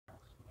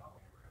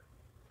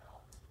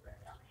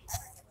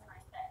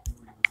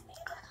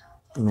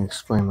Let me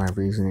explain my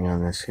reasoning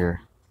on this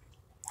here.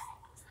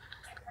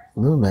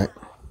 Lumit.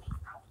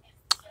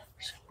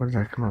 Where did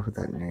I come up with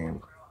that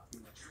name?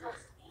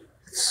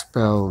 It's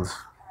spelled.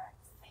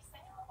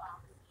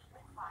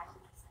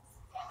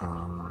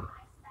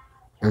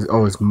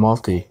 It's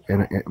multi,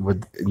 and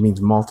it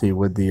means multi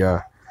with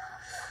the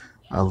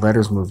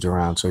letters moved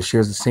around. So it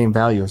shares the same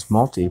value as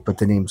multi, but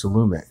the name's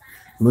Lumit.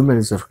 Lumit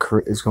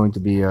is going to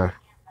be a.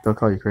 They'll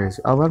call you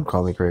crazy. I'll let them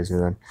call me crazy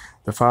then.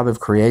 The father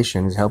of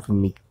creation is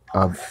helping me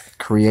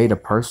create a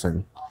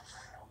person,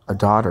 a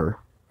daughter,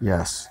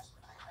 yes,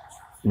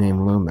 named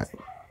Lumit.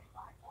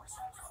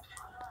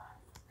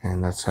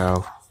 And that's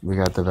how we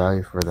got the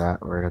value for that,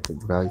 or the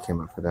value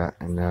came up for that,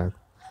 and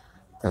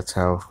that's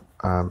how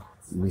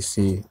we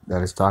see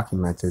that it's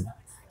documented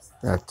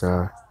that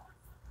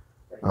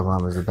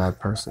Obama is a bad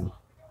person.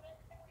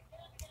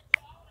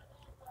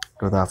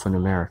 Go with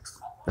alphanumerics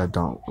that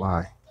don't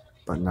lie,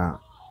 but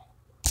not.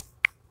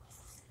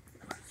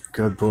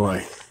 Good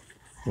boy.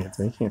 Yeah, if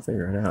they can't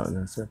figure it out,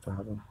 that's their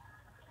problem.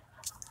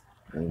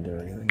 I didn't do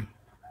anything.